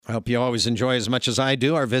I hope you always enjoy as much as I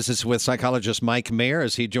do our visits with psychologist Mike Mayer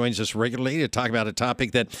as he joins us regularly to talk about a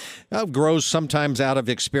topic that grows sometimes out of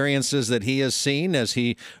experiences that he has seen as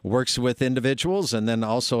he works with individuals, and then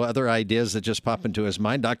also other ideas that just pop into his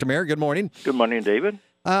mind. Dr. Mayer, good morning. Good morning, David.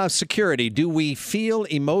 Security. Do we feel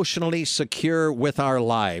emotionally secure with our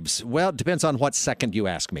lives? Well, it depends on what second you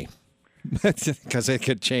ask me, because it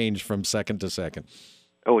could change from second to second.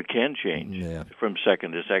 Oh, it can change from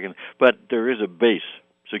second to second, but there is a base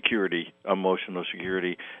security, emotional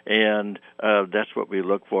security, and that's what we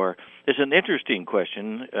look for. It's an interesting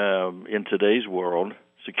question in today's world,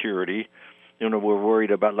 security. You know, we're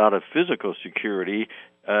worried about a lot of physical security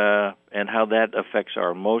and how that affects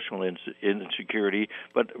our emotional insecurity,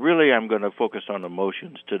 but really I'm going to focus on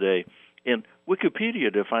emotions today. And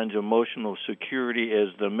Wikipedia defines emotional security as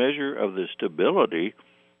the measure of the stability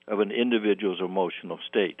of an individual's emotional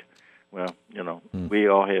state. Well, you know, we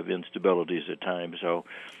all have instabilities at times,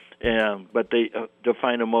 but they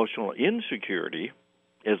define emotional insecurity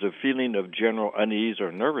as a feeling of general unease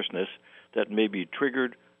or nervousness that may be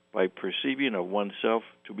triggered by perceiving of oneself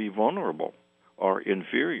to be vulnerable or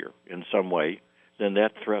inferior in some way, then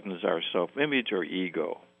that threatens our self-image or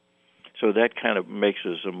ego. So that kind of makes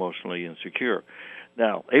us emotionally insecure.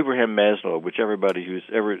 Now, Abraham Maslow, which everybody who's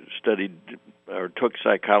ever studied or took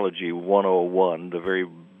Psychology 101, the very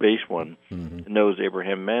base one, knows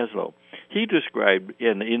Abraham Maslow. He described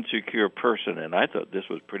an insecure person, and I thought this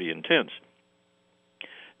was pretty intense,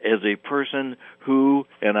 as a person who,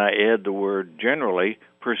 and I add the word generally,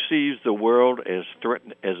 perceives the world as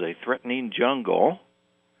a threatening jungle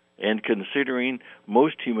and considering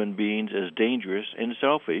most human beings as dangerous and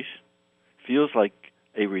selfish, feels like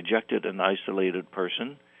a rejected and isolated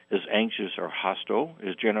person, is anxious or hostile,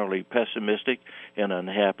 is generally pessimistic and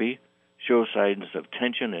unhappy, shows signs of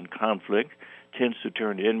tension and conflict, tends to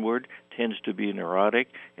turn inward, tends to be neurotic,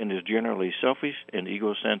 and is generally selfish and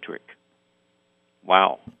egocentric.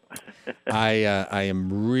 Wow. I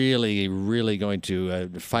am really going to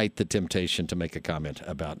fight the temptation to make a comment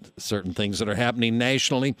about certain things that are happening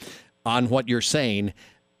nationally on what you're saying,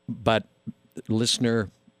 but listener,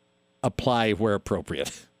 apply where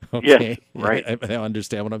appropriate. Okay? Yes, right. I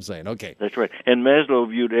understand what I'm saying. Okay. That's right. And Maslow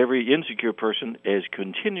viewed every insecure person as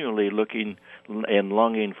continually looking and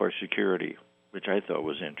longing for security, which I thought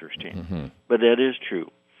was interesting. But that is true.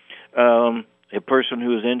 A person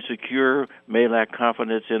who is insecure may lack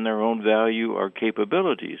confidence in their own value or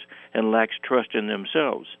capabilities and lacks trust in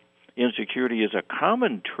themselves. Insecurity is a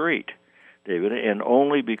common trait, David, and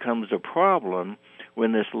only becomes a problem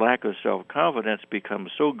when this lack of self-confidence becomes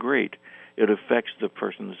so great it affects the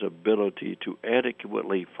person's ability to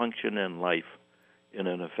adequately function in life in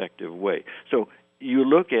an effective way. So you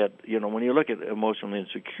look at, when you look at emotional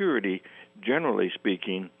insecurity, generally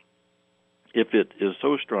speaking, if it is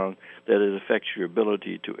so strong that it affects your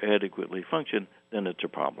ability to adequately function, then it's a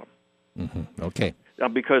problem. Okay. Now,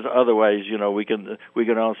 because otherwise, we can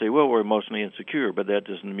all say, well, we're emotionally insecure, but that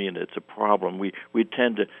doesn't mean it's a problem. We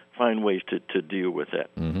tend to find ways to deal with that.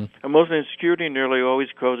 Emotional insecurity nearly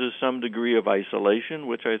always causes some degree of isolation,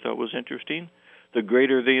 which I thought was interesting. The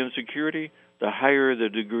greater the insecurity, the higher the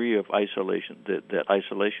degree of isolation that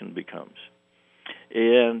isolation becomes.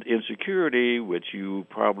 And insecurity, which you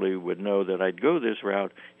probably would know that I'd go this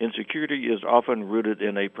route, insecurity is often rooted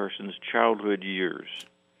in a person's childhood years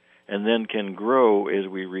and then can grow as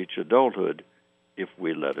we reach adulthood if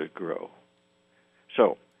we let it grow.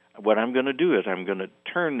 So what I'm going to do is I'm going to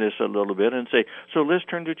turn this a little bit and say, so let's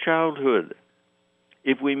turn to childhood.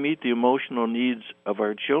 If we meet the emotional needs of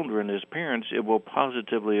our children as parents, it will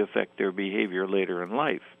positively affect their behavior later in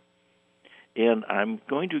life. And I'm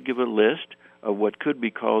going to give a list of what could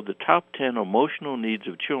be called the top 10 emotional needs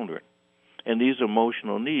of children. And these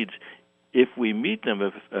emotional needs, if we meet them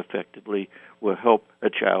effectively, will help a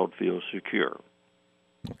child feel secure.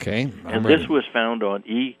 Okay. And this was found on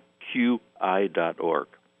EQI.org.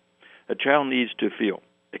 A child needs to feel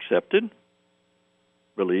accepted,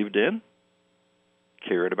 believed in,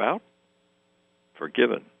 cared about,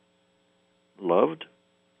 forgiven, loved,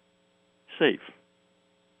 safe,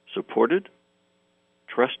 supported,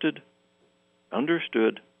 trusted,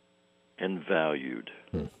 understood, and valued.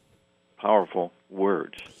 Powerful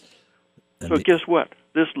words. So guess what?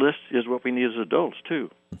 This list is what we need as adults, too.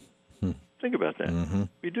 Think about that.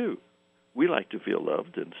 We do. We like to feel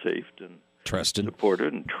loved and safe and trusted,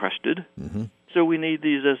 supported and trusted. So we need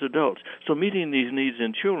these as adults. So meeting these needs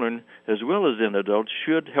in children as well as in adults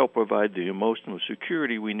should help provide the emotional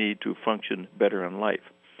security we need to function better in life.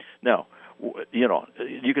 Now,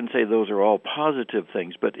 you can say those are all positive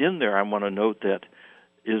things, but in there I want to note that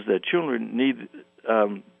children need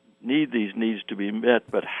need these needs to be met,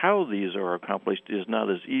 but how these are accomplished is not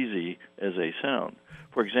as easy as they sound.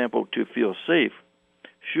 For example, to feel safe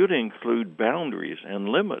should include boundaries and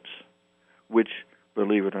limits, which,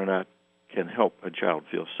 believe it or not, can help a child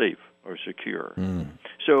feel safe or secure.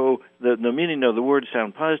 So the meaning of the words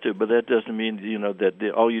sound positive, but that doesn't mean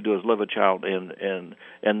that all you do is love a child and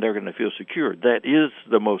they're going to feel secure. That is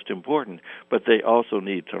the most important, but they also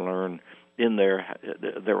need to learn in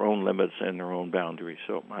their own limits and their own boundaries.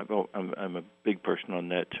 So I'm a big person on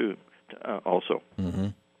that too, also. Mm-hmm.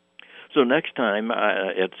 So next time,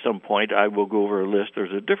 at some point, I will go over a list.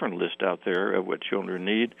 There's a different list out there of what children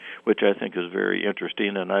need, which I think is very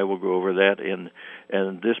interesting, and I will go over that.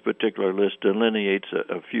 And this particular list delineates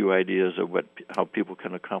a few ideas of how people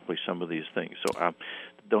can accomplish some of these things. So I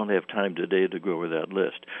don't have time today to go over that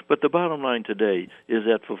list. But the bottom line today is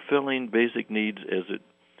that fulfilling basic needs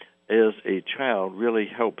as a child really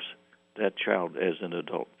helps that child as an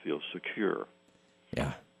adult feel secure.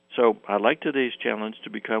 Yeah. So I like today's challenge to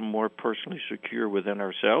become more personally secure within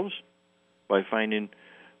ourselves by finding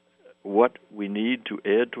what we need to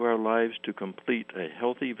add to our lives to complete a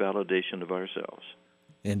healthy validation of ourselves.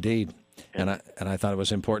 Indeed. And I thought it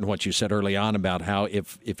was important what you said early on about how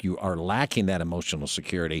if you are lacking that emotional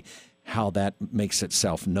security, how that makes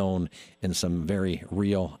itself known in some very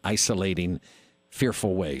real, isolating,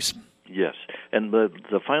 fearful ways. Yes. And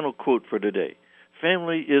the final quote for today,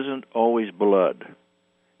 family isn't always blood.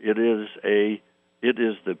 It is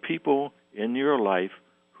the people in your life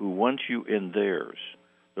who want you in theirs,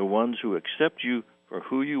 the ones who accept you for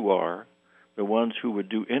who you are, the ones who would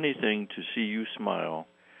do anything to see you smile,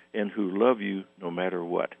 and who love you no matter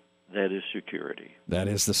what. That is security. That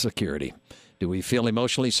is the security. Do we feel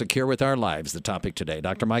emotionally secure with our lives? The topic today.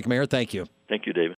 Dr. Mike Mayer, thank you. Thank you, David.